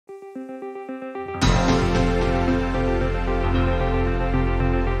And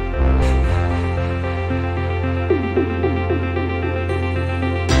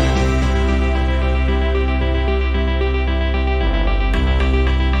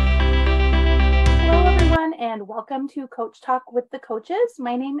welcome to Coach Talk with the Coaches.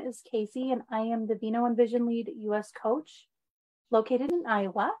 My name is Casey and I am the Vino Vision Lead US Coach located in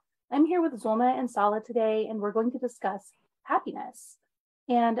Iowa. I'm here with Zulma and Sallah today, and we're going to discuss happiness.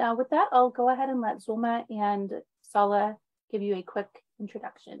 And with that, I'll go ahead and let Zulma and Sallah give you a quick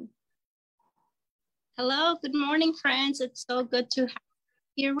introduction. Hello, good morning, friends. It's so good to have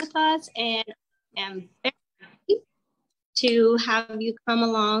you here with us, and I'm very happy to have you come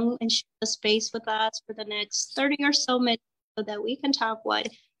along and share the space with us for the next 30 or so minutes so that we can talk what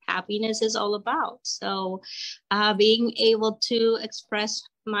happiness is all about. So being able to express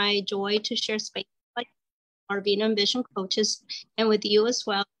my joy to share space like our Vino Vision coaches and with you as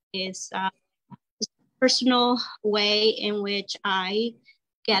well is a personal way in which I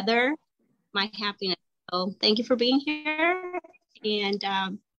gather my happiness. So thank you for being here, and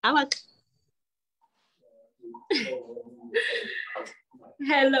Alec.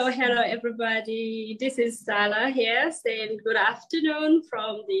 Hello everybody. This is Sallah here saying good afternoon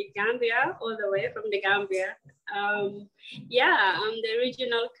from the Gambia, all the way from the Gambia. I'm the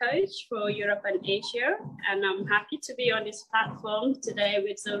regional coach for Europe and Asia, and I'm happy to be on this platform today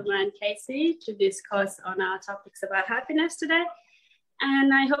with Zulma and Casey to discuss on our topics about happiness today.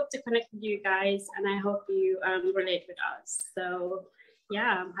 And I hope to connect with you guys, and I hope you relate with us. So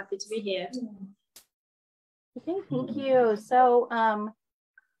yeah, I'm happy to be here. Okay, thank you. So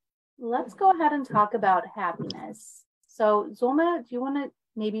let's go ahead and talk about happiness. So Zulma, do you want to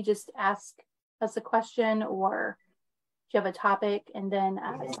maybe just ask us a question, or do you have a topic, and then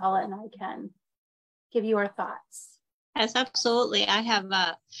Sallah and I can give you our thoughts? Yes, absolutely. I have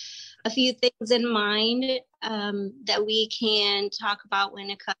a few things in mind that we can talk about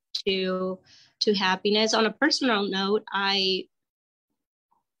when it comes to happiness. On a personal note, I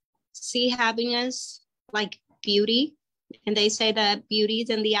see happiness like beauty, and they say that beauty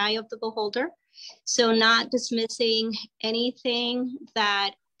is in the eye of the beholder. So not dismissing anything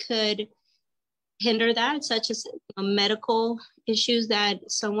that could hinder that, such as medical issues that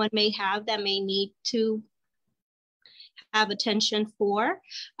someone may have that may need to have attention for.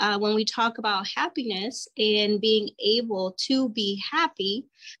 When we talk about happiness and being able to be happy,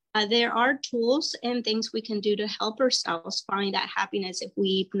 there are tools and things we can do to help ourselves find that happiness if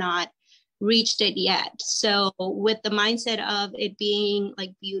we've not reached it yet. So with the mindset of it being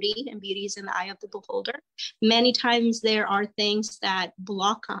like beauty, and beauty is in the eye of the beholder, many times there are things that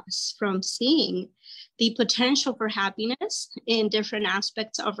block us from seeing the potential for happiness in different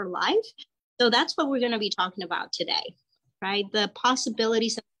aspects of our life. So that's what we're going to be talking about today, right? The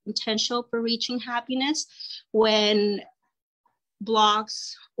possibilities and potential for reaching happiness when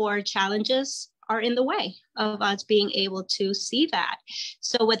blocks or challenges are in the way of us being able to see that.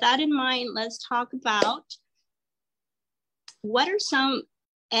 So with that in mind, let's talk about what are some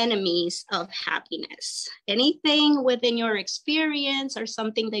enemies of happiness. Anything within your experience or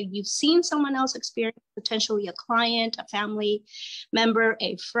something that you've seen someone else experience, potentially a client, a family member,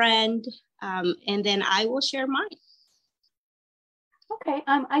 a friend, and then I will share mine. Okay,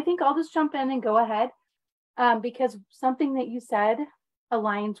 I think I'll just jump in and go ahead because something that you said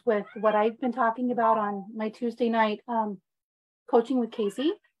aligns with what I've been talking about on my Tuesday night coaching with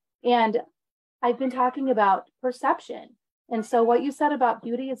Casey. And I've been talking about perception. And so what you said about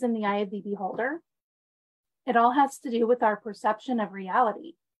beauty is in the eye of the beholder, it all has to do with our perception of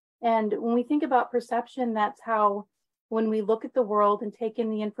reality. And when we think about perception, that's how, when we look at the world and take in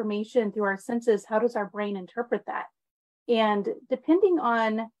the information through our senses, how does our brain interpret that? And depending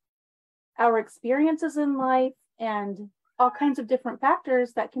on our experiences in life and all kinds of different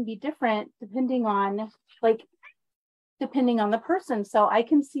factors that can be different depending on the person. So I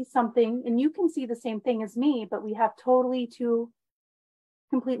can see something and you can see the same thing as me, but we have totally two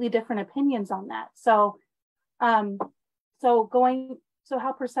completely different opinions on that. So how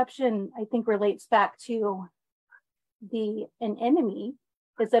perception, I think, relates back to an enemy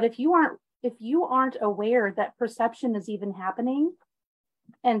is that if you aren't aware that perception is even happening,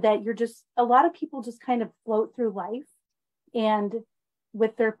 and that a lot of people just kind of float through life and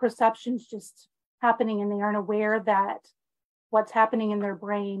with their perceptions just happening, and they aren't aware that what's happening in their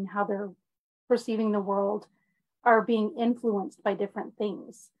brain, how they're perceiving the world, are being influenced by different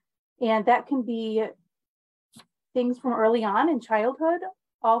things. And that can be things from early on in childhood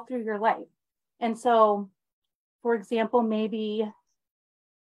all through your life. And so, for example, maybe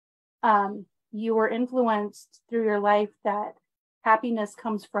you were influenced through your life that happiness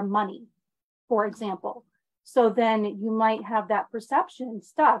comes from money, for example. So then you might have that perception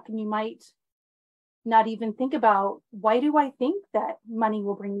stuck, and you might not even think about, why do I think that money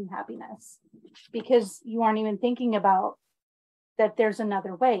will bring me happiness? Because you aren't even thinking about that there's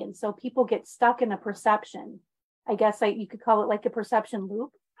another way. And so people get stuck in a perception. I guess you could call it like a perception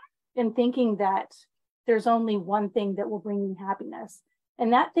loop, in thinking that there's only one thing that will bring me happiness.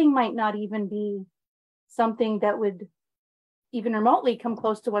 And that thing might not even be something that would even remotely come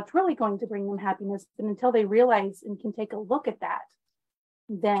close to what's really going to bring them happiness. And until they realize and can take a look at that,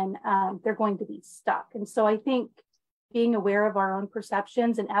 then they're going to be stuck. And so I think being aware of our own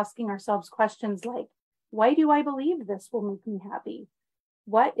perceptions and asking ourselves questions like, why do I believe this will make me happy?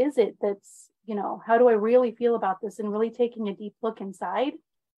 What is it that's, how do I really feel about this? And really taking a deep look inside.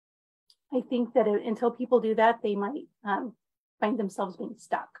 I think that until people do that, they might find themselves being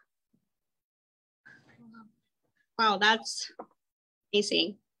stuck. Wow, that's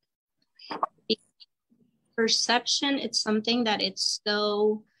amazing. Perception, it's something that it's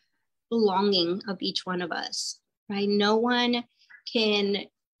so belonging of each one of us, right? No one can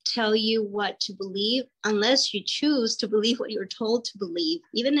tell you what to believe unless you choose to believe what you're told to believe.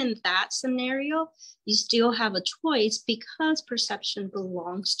 Even in that scenario, you still have a choice, because perception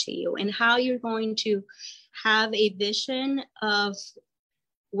belongs to you, and how you're going to have a vision of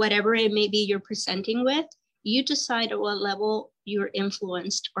whatever it may be you're presenting with. You decide at what level you're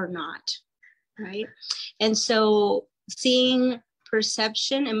influenced or not, right? And so seeing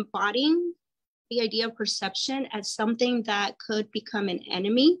perception, embodying the idea of perception as something that could become an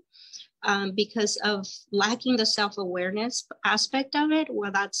enemy because of lacking the self-awareness aspect of it,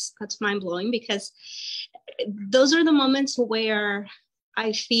 well, that's mind-blowing, because those are the moments where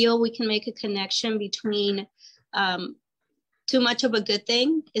I feel we can make a connection between too much of a good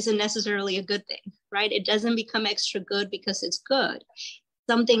thing isn't necessarily a good thing, right? It doesn't become extra good because it's good.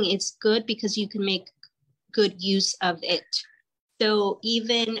 Something is good because you can make good use of it. So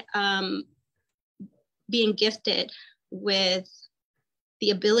even being gifted with the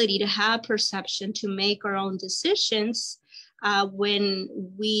ability to have perception, to make our own decisions, when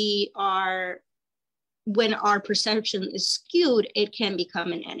our perception is skewed, it can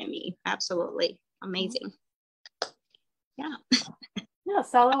become an enemy. Absolutely amazing. Yeah. Yeah,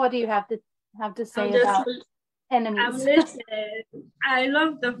 Sallah, what do you have to say about enemies? I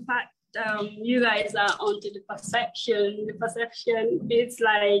love the fact you guys are onto the perception. The perception,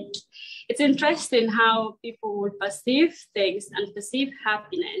 it's interesting how people would perceive things and perceive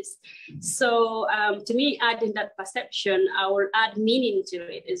happiness. So to me, adding that perception, I will add meaning to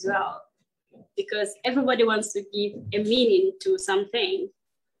it as well, because everybody wants to give a meaning to something,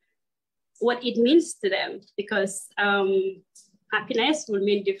 what it means to them, because happiness will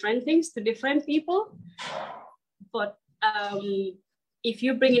mean different things to different people. But if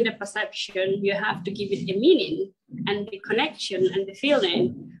you bring in the perception, you have to give it a meaning and the connection and the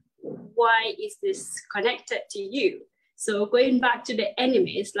feeling. Why is this connected to you? So going back to the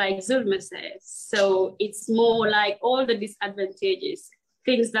enemies, like Zulma says, so it's more like all the disadvantages,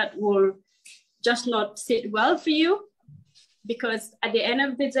 things that will just not sit well for you. Because at the end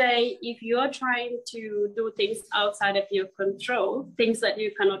of the day, if you're trying to do things outside of your control, things that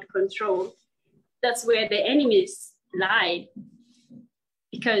you cannot control, that's where the enemies lie,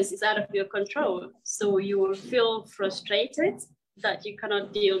 because it's out of your control. So you will feel frustrated that you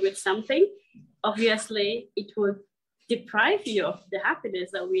cannot deal with something. Obviously, it will deprive you of the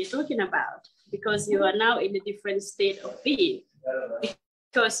happiness that we're talking about, because you are now in a different state of being,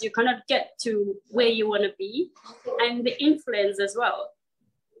 because you cannot get to where you want to be, and the influence as well.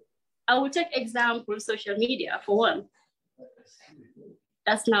 I will take example, social media for one.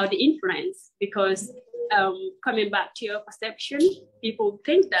 That's now the influence, because coming back to your perception, people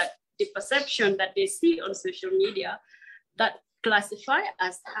think that the perception that they see on social media that classify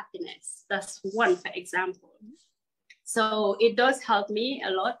as happiness. That's one, for example. So it does help me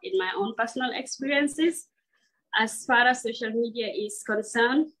a lot in my own personal experiences. As far as social media is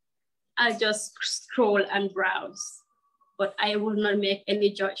concerned, I just scroll and browse, but I will not make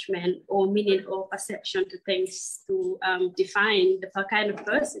any judgment or meaning or perception to things to define the kind of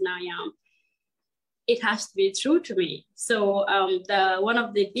person I am. It has to be true to me. So one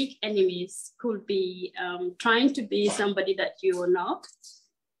of the big enemies could be trying to be somebody that you are not.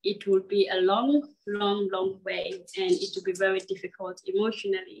 It will be a long, long, long way, and it will be very difficult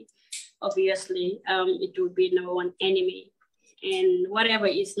emotionally. Obviously, it will be number one enemy. And whatever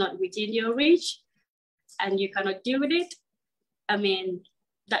is not within your reach and you cannot deal with it, I mean,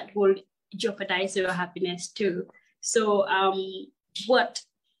 that will jeopardize your happiness too. So what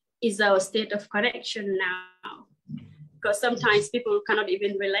is our state of connection now? because sometimes people cannot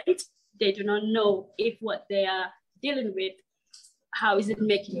even relate. They do not know if what they are dealing with, how is it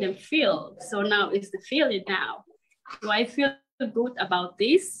making them feel. So now is the feeling now. Do I feel good about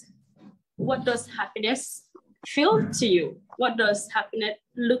this? What does happiness feel to you? What does happiness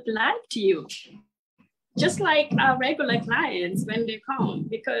look like to you? Just like our regular clients when they come,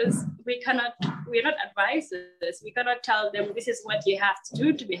 because we're not advisors. We cannot tell them this is what you have to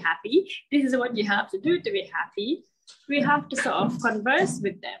do to be happy. This is what you have to do to be happy. We have to sort of converse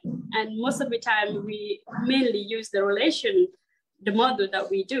with them. And most of the time we mainly use the model that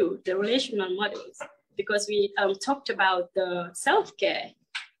we do, the relational models, because we talked about the self-care.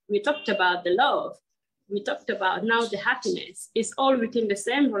 We talked about the love. We talked about now the happiness. It's all within the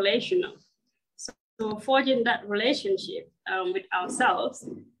same relational. So forging that relationship with ourselves,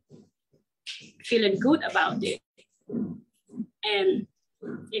 feeling good about it. And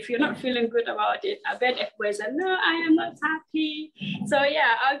if you're not feeling good about it, I bet everybody says, no, I am not happy. So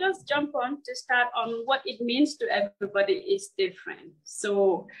yeah, I'll just jump on to start on what it means to everybody is different.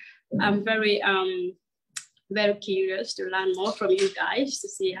 So I'm very curious to learn more from you guys to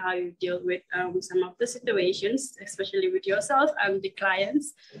see how you deal with some of the situations, especially with yourself and the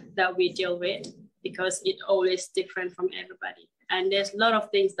clients that we deal with, because it's always different from everybody. And there's a lot of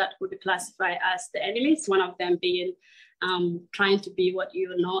things that would classify as the enemies, one of them being trying to be what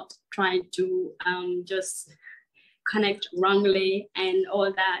you're not, trying to just connect wrongly and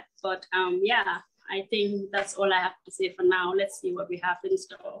all that. But yeah, I think that's all I have to say for now. Let's see what we have in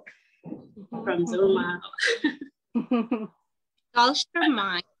store from Zulma. I'll share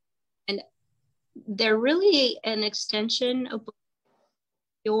mine. And they're really an extension of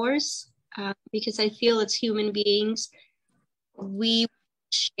yours, because I feel as human beings, we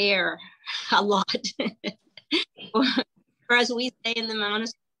share a lot. Or as we say in the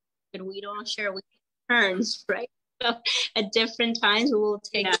mountains, we don't share, we take turns, right? So at different times, we will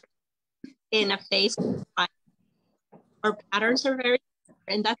take in a phase. Our patterns are very different,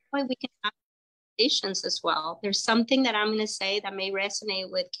 and that's why we can have conversations as well. There's something that I'm going to say that may resonate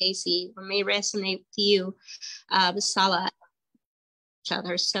with Casey or may resonate with you, Sallah, each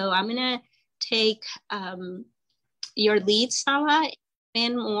other. So I'm going to take your lead, Sallah,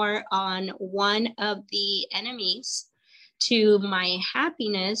 and more on one of the enemies to my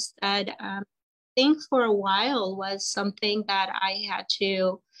happiness that I think for a while was something that I had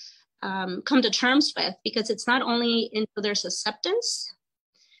to come to terms with, because it's not only until there's acceptance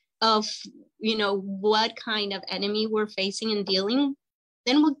of, what kind of enemy we're facing and dealing,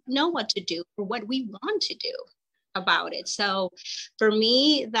 then we'll know what to do or what we want to do about it. So for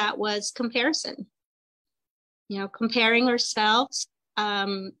me, that was comparison. Comparing ourselves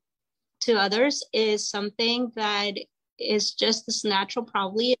to others is something that is just as natural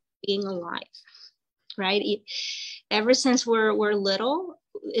probably as being alive, right? Ever since we're little,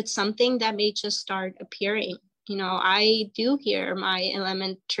 it's something that may just start appearing. I do hear my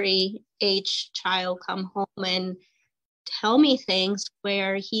elementary age child come home and tell me things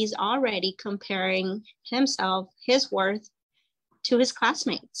where he's already comparing himself, his worth, to his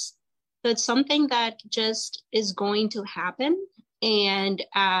classmates. So it's something that just is going to happen. And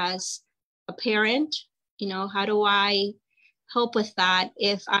as a parent, how do I help with that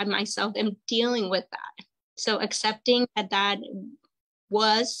if I myself am dealing with that? So accepting that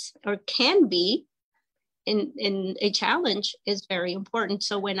was or can be in a challenge is very important.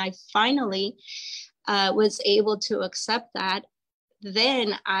 So when I finally was able to accept that,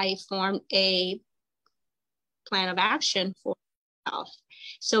 then I formed a plan of action for myself.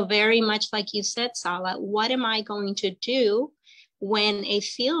 So very much like you said, Sallah, what am I going to do when a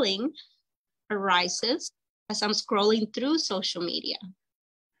feeling arises as I'm scrolling through social media?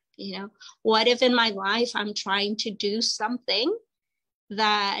 What if in my life I'm trying to do something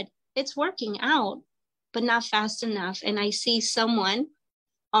that it's working out, but not fast enough, and I see someone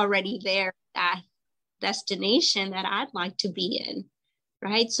already there, that destination that I'd like to be in,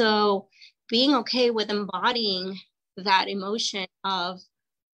 right? So being okay with embodying that emotion of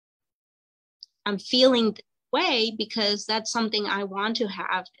I'm feeling this way because that's something I want to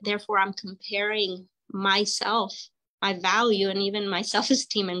have. Therefore, I'm comparing myself, my value, and even my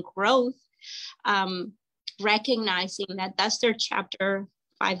self-esteem and growth, recognizing that that's their chapter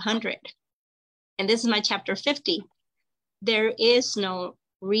 500. And this is my chapter 50. There is no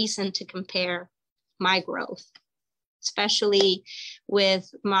reason to compare my growth, especially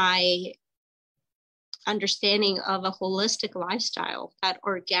with my understanding of a holistic lifestyle, that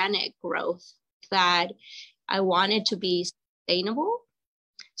organic growth, that I want it to be sustainable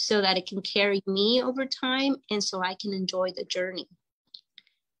so that it can carry me over time and so I can enjoy the journey.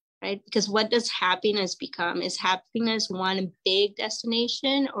 right? Because what does happiness become? Is happiness one big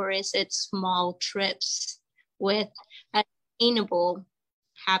destination, or is it small trips with attainable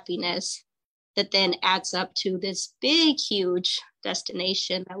happiness that then adds up to this big, huge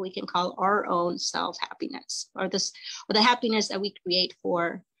destination that we can call our own self-happiness, or the happiness that we create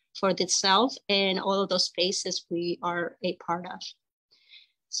for the self and all of those spaces we are a part of.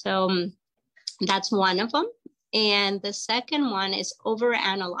 So that's one of them. And the second one is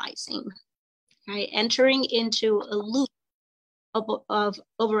overanalyzing, right? Entering into a loop of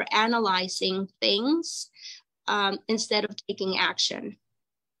overanalyzing things instead of taking action.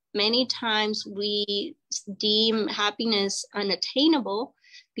 Many times we deem happiness unattainable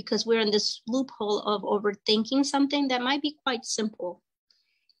because we're in this loophole of overthinking something that might be quite simple.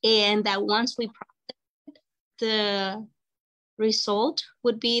 And that once we process it, the result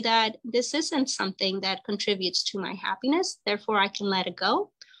would be that this isn't something that contributes to my happiness, therefore I can let it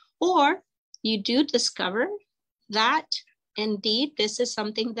go. Or you do discover that indeed this is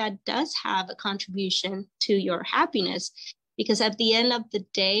something that does have a contribution to your happiness, because at the end of the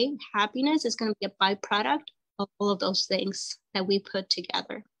day, happiness is going to be a byproduct of all of those things that we put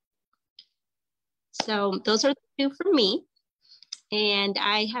together. So those are the two for me. And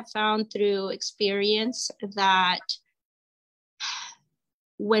I have found through experience that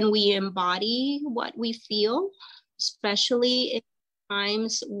when we embody what we feel, especially in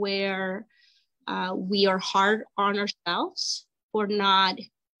times where we are hard on ourselves for not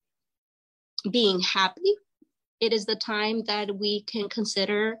being happy, it is the time that we can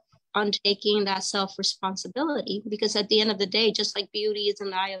consider taking that self-responsibility, because at the end of the day, just like beauty is in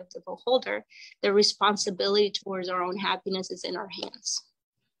the eye of the beholder, the responsibility towards our own happiness is in our hands.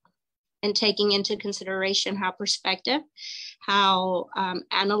 And taking into consideration how perspective, how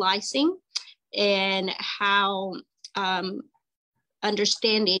analyzing, and how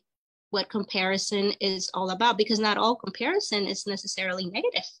understanding what comparison is all about, because not all comparison is necessarily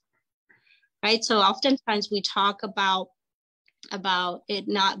negative, right? So oftentimes we talk about it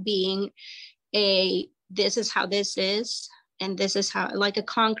not being this is how this is, and this is how, like a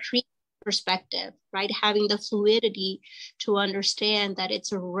concrete perspective, right? Having the fluidity to understand that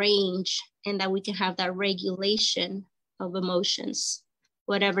it's a range and that we can have that regulation of emotions,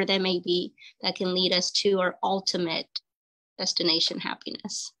 whatever that may be, that can lead us to our ultimate destination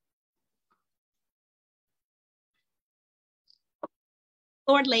happiness.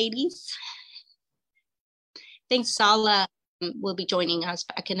 Lord, ladies, I think Sallah will be joining us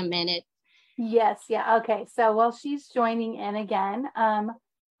back in a minute. Yes, yeah, okay. So while she's joining in again,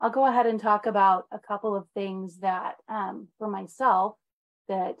 I'll go ahead and talk about a couple of things that for myself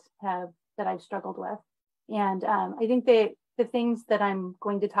that I've struggled with. And I think the things that I'm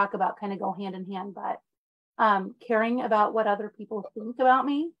going to talk about kind of go hand in hand, but caring about what other people think about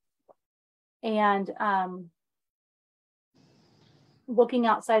me, and looking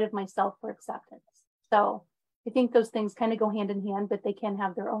outside of myself for acceptance. So I think those things kind of go hand in hand, but they can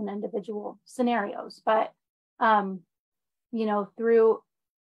have their own individual scenarios. But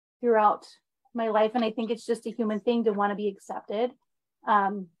throughout my life, and I think it's just a human thing to want to be accepted.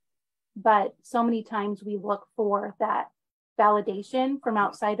 But so many times we look for that validation from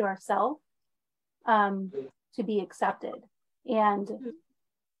outside of ourselves to be accepted. And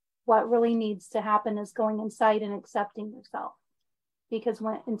what really needs to happen is going inside and accepting yourself. Because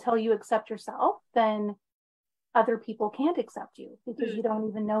until you accept yourself, then other people can't accept you because you don't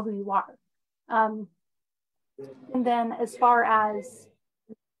even know who you are. And then as far as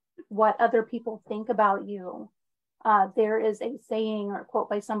what other people think about you, there is a saying or a quote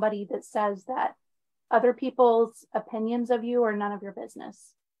by somebody that says that other people's opinions of you are none of your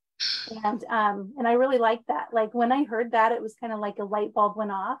business. And I really like that. Like when I heard that, it was kind of like a light bulb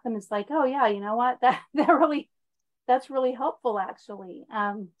went off, and it's like, oh yeah, you know what? That's really helpful actually.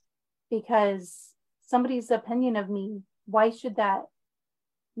 Because somebody's opinion of me, why should that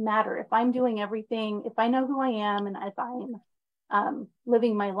matter? If I'm doing everything, if I know who I am, and if I'm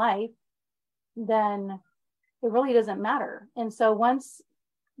living my life, then it really doesn't matter. And so once,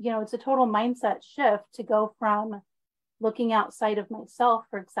 it's a total mindset shift to go from looking outside of myself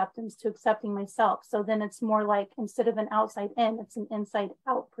for acceptance to accepting myself. So then it's more like, instead of an outside in, it's an inside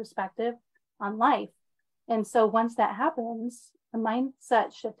out perspective on life. And so once that happens, a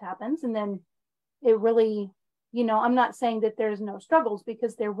mindset shift happens, and then it really, I'm not saying that there's no struggles,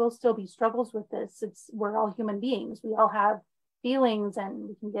 because there will still be struggles with this. We're all human beings. We all have feelings, and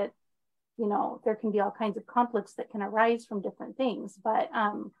we can get, there can be all kinds of conflicts that can arise from different things, but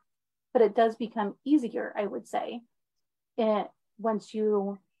it does become easier, I would say, once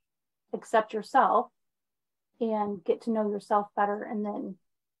you accept yourself and get to know yourself better, and then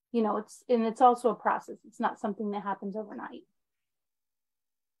you know, it's also a process. It's not something that happens overnight.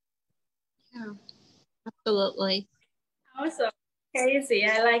 Yeah, absolutely. Also, Casey,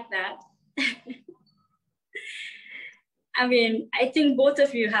 I like that. I mean, I think both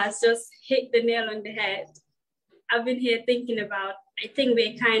of you has just hit the nail on the head. I've been here thinking about, I think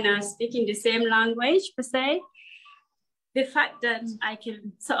we're kind of speaking the same language per se. The fact that I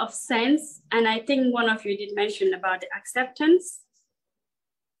can sort of sense, and I think one of you did mention about the acceptance,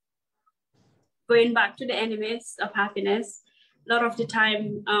 going back to the enemies of happiness. A lot of the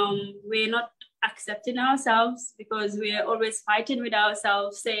time, we're not accepting ourselves because we're always fighting with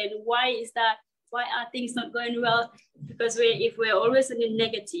ourselves, saying, why is that? Why are things not going well? Because if we're always in the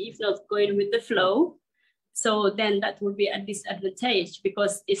negative, not going with the flow, so then that would be a disadvantage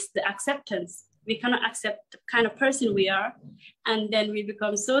because it's the acceptance. We cannot accept the kind of person we are. And then we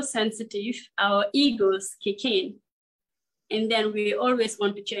become so sensitive, our egos kick in. And then we always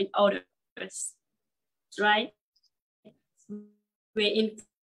want to change others, right? We're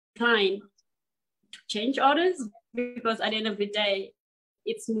inclined to change others because at the end of the day,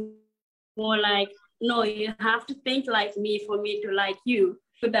 it's more like, no, you have to think like me for me to like you.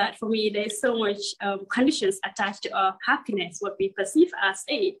 For that, for me, there's so much conditions attached to our happiness, what we perceive as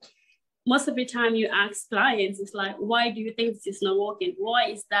it. Most of the time you ask clients, it's like, why do you think this is not working? Why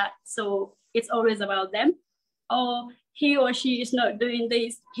is that? So it's always about them. Oh, he or she is not doing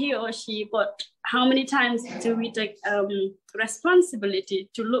this, he or she, but how many times do we take responsibility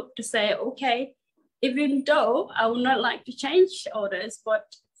to look to say, okay, even though I would not like to change others, but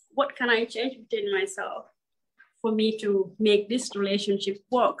what can I change within myself for me to make this relationship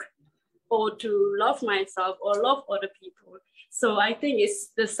work, or to love myself or love other people? So I think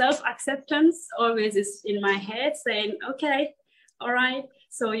it's the self-acceptance always is in my head saying, okay, all right,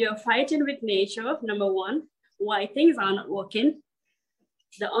 so you're fighting with nature, number one, why things are not working.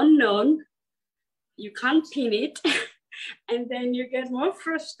 The unknown, you can't pin it. And then you get more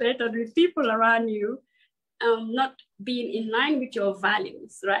frustrated with people around you, not being in line with your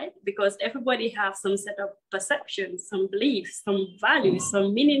values, right? Because everybody has some set of perceptions, some beliefs, some values,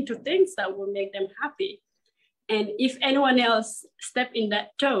 some meaning to things that will make them happy. And if anyone else step in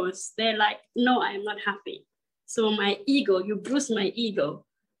that toes, they're like, no, I'm not happy. So my ego, you bruise my ego.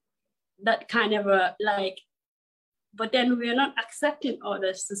 That kind of but then we're not accepting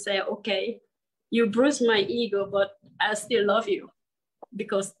others to say, okay, you bruise my ego, but I still love you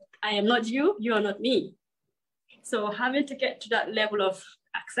because I am not you, you are not me. So having to get to that level of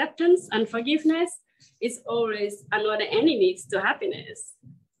acceptance and forgiveness is always another enemy to happiness.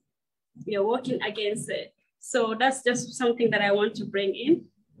 We are working against it. So that's just something that I want to bring in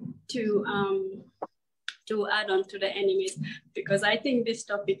to add on to the enemies, because I think this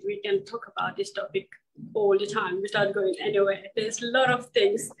topic, we can talk about this topic all the time without going anywhere. There's a lot of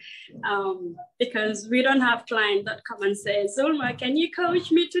things because we don't have clients that come and say, Zulma, can you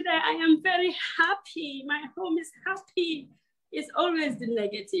coach me today? I am very happy. My home is happy. It's always the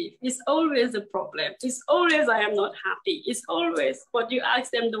negative. It's always the problem. It's always I am not happy. It's always, but you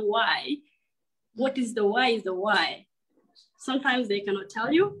ask them the why. What is the why is the why. Sometimes they cannot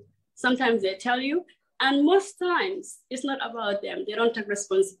tell you. Sometimes they tell you. And most times, it's not about them. They don't take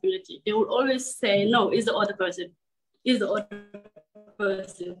responsibility. They will always say, no, it's the other person. It's the other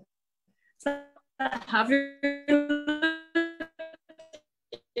person. So have you...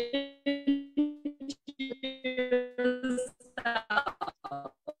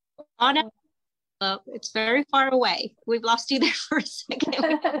 It's very far away. We've lost you there for a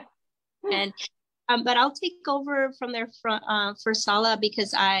second. And but I'll take over from there for Sallah,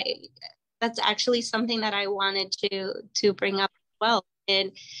 because that's actually something that I wanted to bring up as well.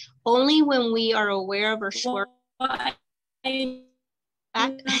 And only when we are aware of our short back, I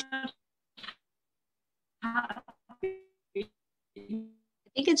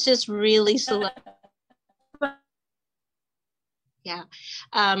think it's just really select. Yeah.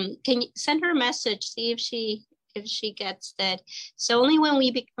 Can you send her a message, see if she gets that? So only when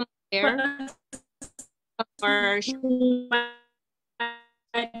we become aware of our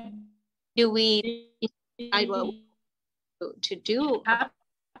do we decide what to do?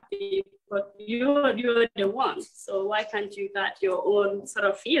 But you're the one, so why can't you get your own sort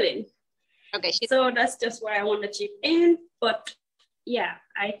of feeling? Okay. So that's just why I want to chip in. But yeah,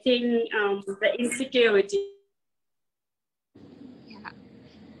 I think the insecurity. Yeah.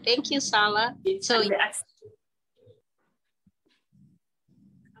 Thank you, Sallah. So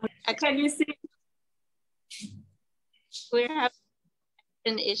can you see? We're having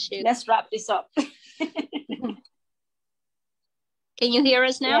an issue. Let's wrap this up. Can you hear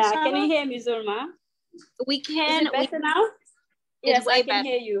us now? Yeah, Sallah? can you hear me, Zulma? We can. Is it better now? Yes, I can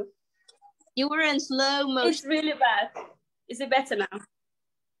hear you. You were in slow motion. It's really bad. Is it better now?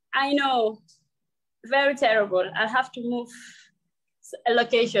 I know. Very terrible. I'll have to move a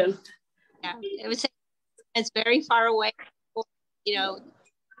location. Yeah, it's very far away. You know,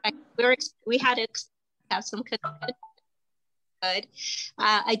 we had to have some good.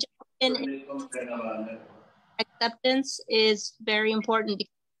 I just acceptance is very important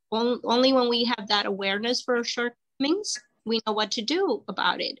because only when we have that awareness for our shortcomings, we know what to do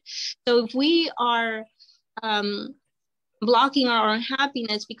about it. So if we are blocking our own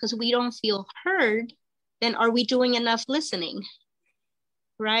happiness because we don't feel heard, then are we doing enough listening?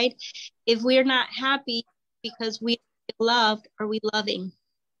 Right? If we're not happy because we feel loved, are we loving?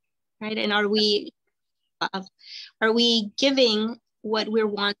 Right? And are we giving what we're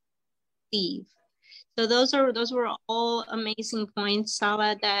wanting to receive? So those were all amazing points,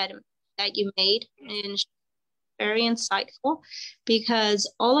 Sallah, that you made, and very insightful,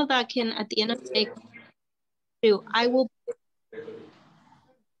 because all of that can, at the end of the day, do. I will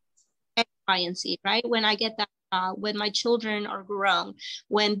X, Y, and Z, right? When I get that job, when my children are grown,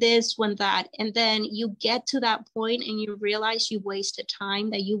 when this, when that, and then you get to that point and you realize you wasted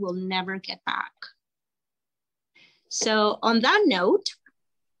time that you will never get back. So on that note,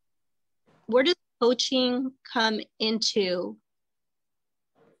 where does coaching come into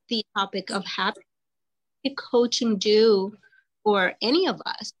the topic of happiness? What did coaching do for any of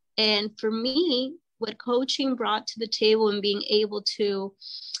us? And for me, what coaching brought to the table and being able to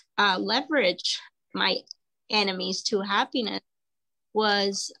leverage my enemies to happiness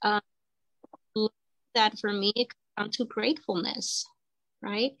was that for me, it comes down to gratefulness,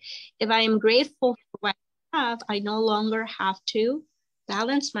 right? If I am grateful for what I have, I no longer have to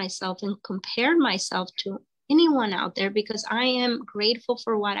balance myself and compare myself to anyone out there, because I am grateful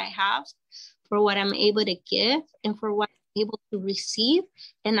for what I have, for what I'm able to give, and for what I'm able to receive.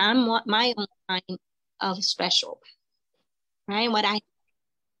 And I'm my own kind of special, right? What I have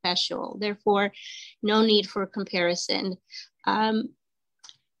special. Therefore, no need for comparison.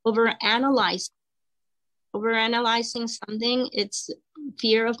 Overanalyzing something, it's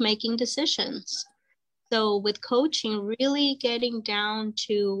fear of making decisions. So with coaching, really getting down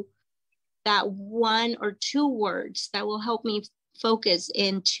to that one or two words that will help me focus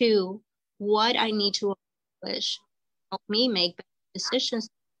into what I need to accomplish, help me make better decisions,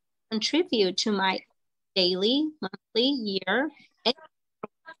 contribute to my daily, monthly, year, and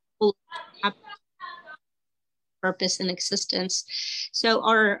purpose and existence. So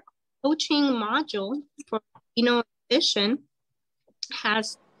our coaching module for Vino Vision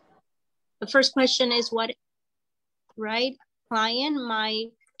has, the first question is what, right? Client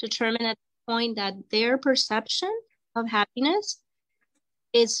might determine at the point that their perception of happiness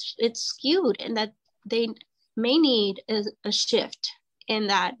it's skewed, and that they may need a shift in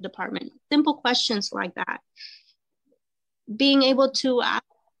that department. Simple questions like that. Being able to ask,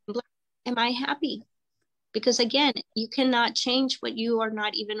 am I happy? Because again, you cannot change what you are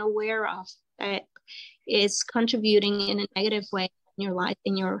not even aware of that is contributing in a negative way in your life,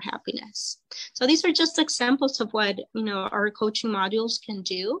 in your happiness. So these are just examples of what, you know, our coaching modules can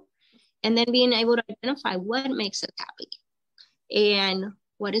do. And then being able to identify what makes us happy and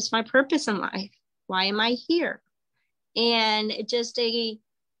what is my purpose in life? Why am I here? And just a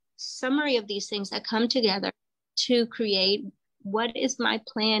summary of these things that come together to create what is my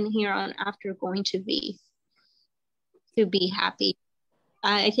plan here on after going to be happy.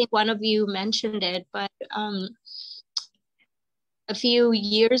 I think one of you mentioned it, but a few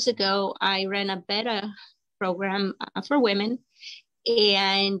years ago, I ran a beta program for women,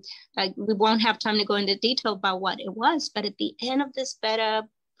 and we won't have time to go into detail about what it was, but at the end of this beta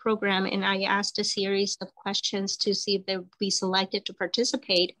program, and I asked a series of questions to see if they would be selected to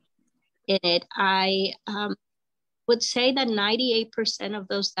participate in it, I would say that 98% of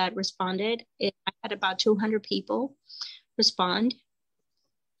those that responded, I had about 200 people respond,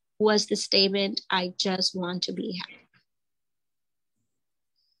 was the statement, I just want to be happy.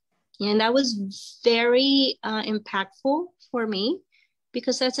 And that was very impactful for me,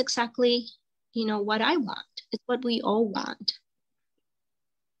 because that's exactly, you know, what I want. It's what we all want.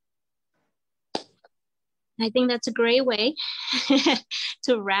 I think that's a great way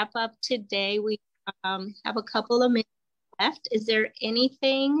to wrap up today. We have a couple of minutes left. Is there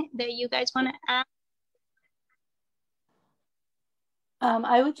anything that you guys want to add?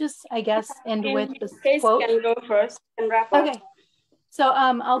 I would just, I guess, end with this Case quote. Can go first and wrap up. Okay. So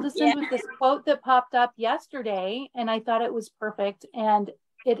I'll just end with this quote that popped up yesterday, and I thought it was perfect. And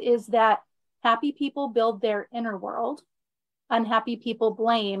it is that happy people build their inner world, unhappy people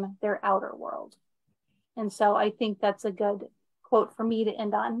blame their outer world. And so I think that's a good quote for me to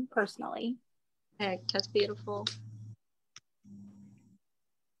end on personally. That's beautiful.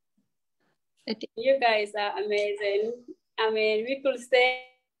 You guys are amazing. I mean, we could stay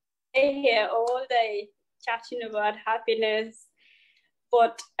here all day chatting about happiness.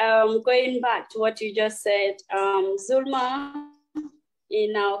 But going back to what you just said, Zulma,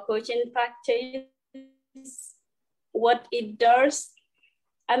 in our coaching practice, what it does,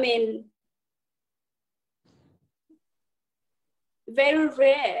 I mean, very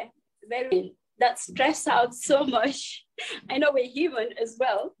rare, that stress out so much. I know we're human as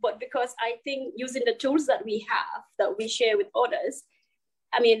well, but because I think using the tools that we have, that we share with others,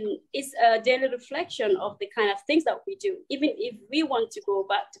 I mean, it's a daily reflection of the kind of things that we do. Even if we want to go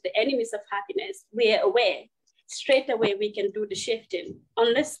back to the enemies of happiness, we're aware. Straight away, we can do the shifting.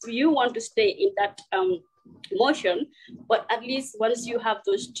 Unless you want to stay in that motion, but at least once you have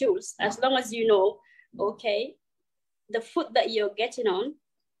those tools, as long as you know, okay, the food that you're getting on,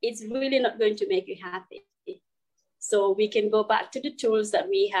 it's really not going to make you happy. So we can go back to the tools that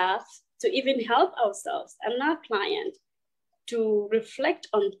we have to even help ourselves and our client to reflect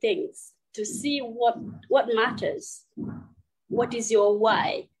on things, to see what matters. What is your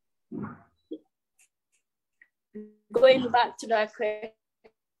why? Going back to that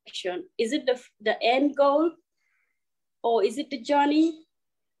question, is it the end goal? Or is it the journey?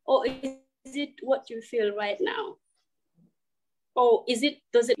 Or is it what you feel right now? Or does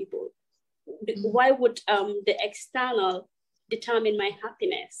it people? Why would the external determine my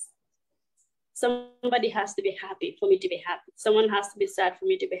happiness? Somebody has to be happy for me to be happy. Someone has to be sad for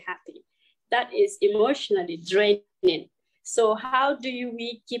me to be happy. That is emotionally draining. So how do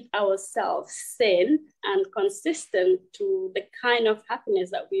we keep ourselves sane and consistent to the kind of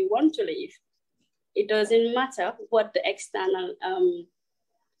happiness that we want to live? It doesn't matter what the external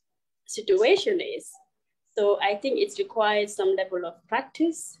situation is. So I think it requires some level of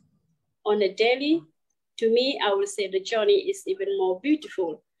practice on a daily. To me, I would say the journey is even more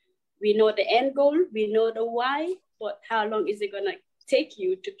beautiful. We know the end goal, we know the why, but how long is it gonna take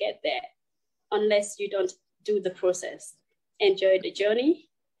you to get there unless you don't do the process? Enjoy the journey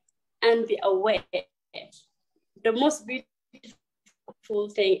and be aware. The most beautiful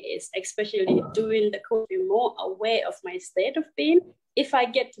thing is, especially doing the coaching, more aware of my state of being. If I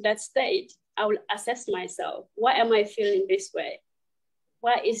get to that state, I will assess myself. Why am I feeling this way?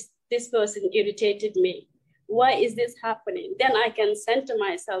 Why is this person irritated me? Why is this happening? Then I can center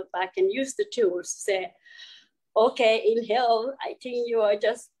myself back and use the tools to say, okay, inhale, I think you are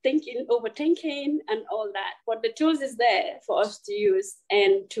just overthinking and all that. But the tools is there for us to use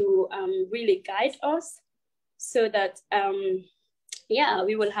and to really guide us so that,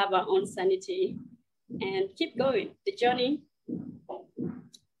 we will have our own sanity and keep going. The journey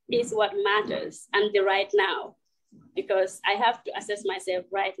is what matters, and the right now, because I have to assess myself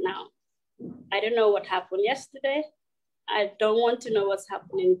right now. I don't know what happened yesterday. I don't want to know what's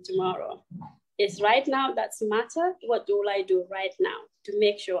happening tomorrow. It's right now that's matter. What do I do right now to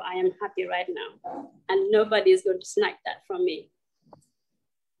make sure I am happy right now? And nobody is going to snatch that from me.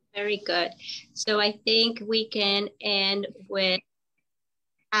 Very good. So I think we can end with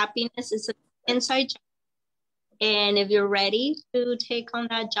happiness is an inside job. And if you're ready to take on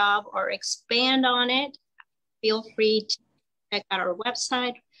that job or expand on it, feel free to check out our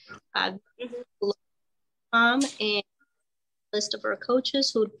website, and a list of our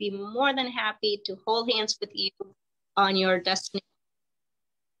coaches who would be more than happy to hold hands with you on your destination.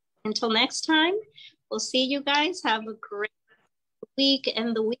 Until next time, we'll see you guys. Have a great week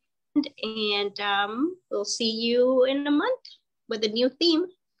and the weekend, and we'll see you in a month with a new theme.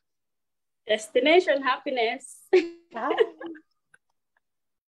 Destination happiness. Bye.